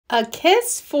A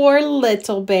kiss for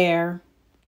Little Bear.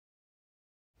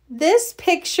 This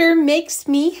picture makes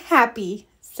me happy,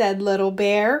 said Little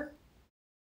Bear.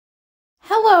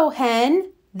 Hello,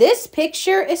 Hen. This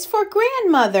picture is for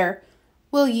Grandmother.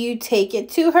 Will you take it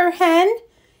to her, Hen?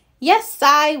 Yes,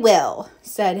 I will,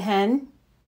 said Hen.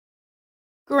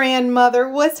 Grandmother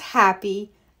was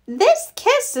happy. This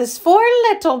kiss is for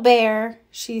Little Bear,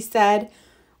 she said.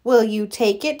 Will you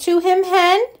take it to him,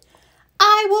 Hen?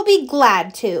 I will be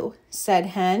glad to, said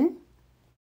Hen.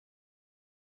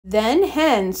 Then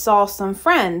Hen saw some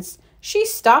friends. She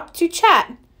stopped to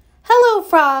chat. Hello,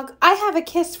 Frog. I have a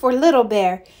kiss for Little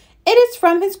Bear. It is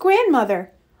from his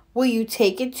grandmother. Will you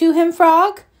take it to him,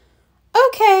 Frog?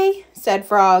 Okay, said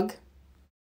Frog.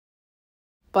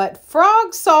 But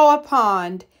Frog saw a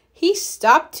pond. He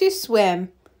stopped to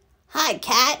swim. Hi,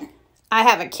 Cat. I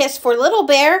have a kiss for Little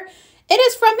Bear. It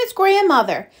is from his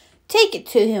grandmother. Take it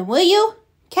to him, will you?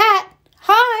 Cat,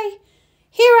 hi.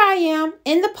 Here I am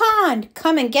in the pond.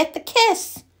 Come and get the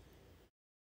kiss.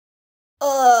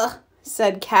 Ugh,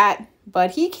 said Cat,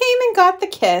 but he came and got the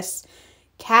kiss.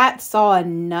 Cat saw a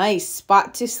nice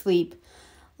spot to sleep.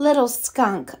 Little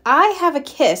skunk, I have a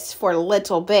kiss for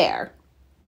Little Bear.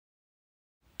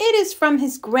 It is from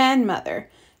his grandmother.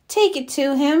 Take it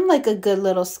to him like a good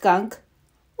little skunk.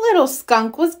 Little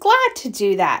skunk was glad to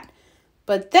do that.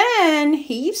 But then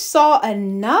he saw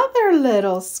another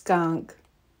little skunk.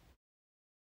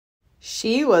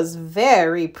 She was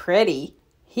very pretty.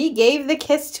 He gave the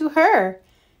kiss to her,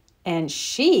 and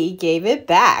she gave it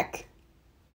back.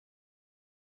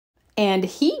 And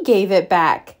he gave it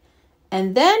back.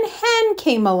 And then Hen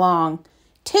came along.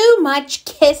 Too much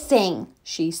kissing,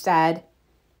 she said.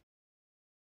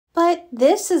 But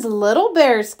this is Little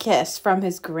Bear's kiss from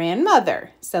his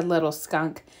grandmother, said Little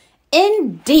Skunk.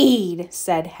 Indeed,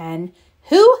 said Hen.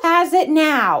 Who has it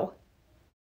now?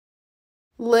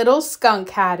 Little Skunk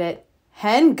had it.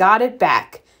 Hen got it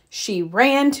back. She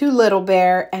ran to Little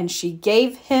Bear and she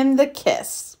gave him the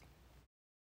kiss.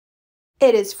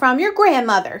 It is from your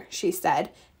grandmother, she said.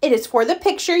 It is for the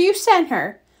picture you sent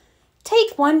her.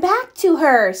 Take one back to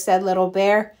her, said Little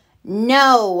Bear.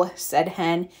 No, said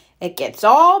Hen. It gets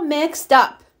all mixed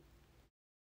up.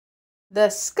 The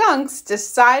skunks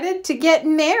decided to get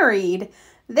married.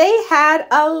 They had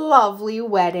a lovely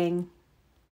wedding.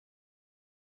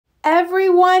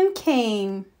 Everyone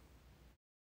came,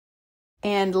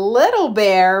 and Little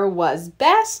Bear was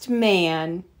best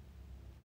man.